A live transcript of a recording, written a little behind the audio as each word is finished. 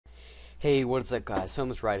Hey, what's up guys?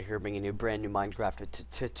 Homeless Rider here bringing you a brand new Minecraft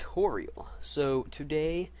tutorial. So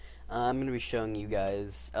today I'm going to be showing you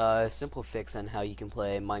guys a simple fix on how you can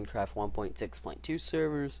play Minecraft 1.6.2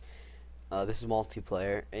 servers. This is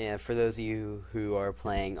multiplayer, and for those of you who are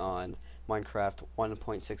playing on Minecraft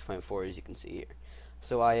 1.6.4, as you can see here.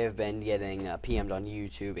 So I have been getting PM'd on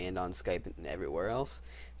YouTube and on Skype and everywhere else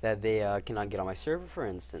that they cannot get on my server, for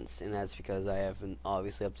instance, and that's because I haven't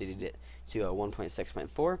obviously updated it to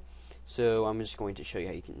 1.6.4. So I'm just going to show you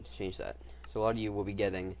how you can change that. So a lot of you will be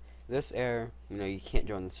getting this error, you can't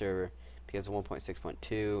join the server because of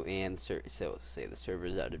 1.6.2 and so say the server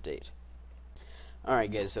is out of date.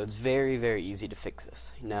 Alright guys, so it's very easy to fix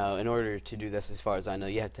this. Now in order to do this, as far as I know,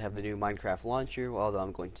 you have to have the new Minecraft launcher, although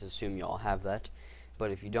I'm going to assume you all have that.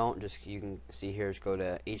 But if you don't, you can see here, just go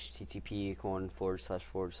to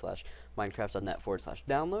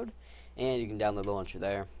http://minecraft.net/download, and you can download the launcher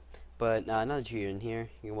there. But now that you're in here,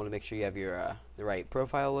 you want to make sure you have your the right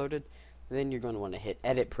profile loaded. Then you're going to want to hit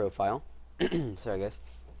Edit Profile. Sorry guys.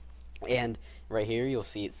 And right here you'll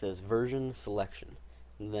see it says Version Selection.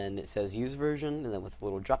 And then it says Use Version, and then with a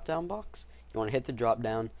little drop down box, you want to hit the drop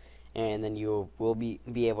down, and then you will be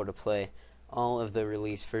able to play all of the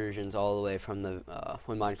release versions all the way from the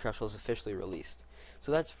when Minecraft was officially released.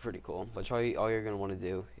 So that's pretty cool. But all you're going to want to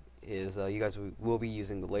do is you guys will be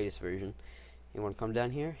using the latest version. You want to come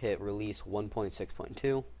down here, hit release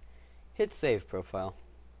 1.6.2, hit save profile,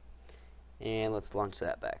 and let's launch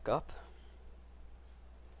that back up.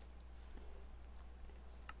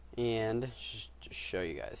 And just show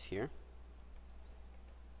you guys here.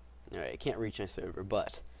 Alright, I can't reach my server,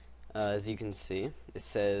 but as you can see, it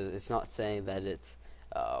says it's not saying that it's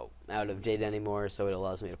out of date anymore, so it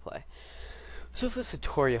allows me to play. So if this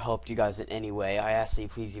tutorial helped you guys in any way, I ask that you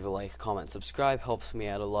please leave a like, comment, subscribe. Helps me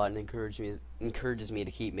out a lot and encourages me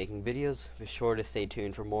to keep making videos. Be sure to stay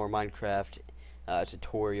tuned for more Minecraft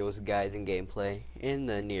tutorials, guides, and gameplay in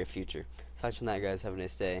the near future. Aside from that, guys, have a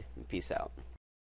nice day, and peace out.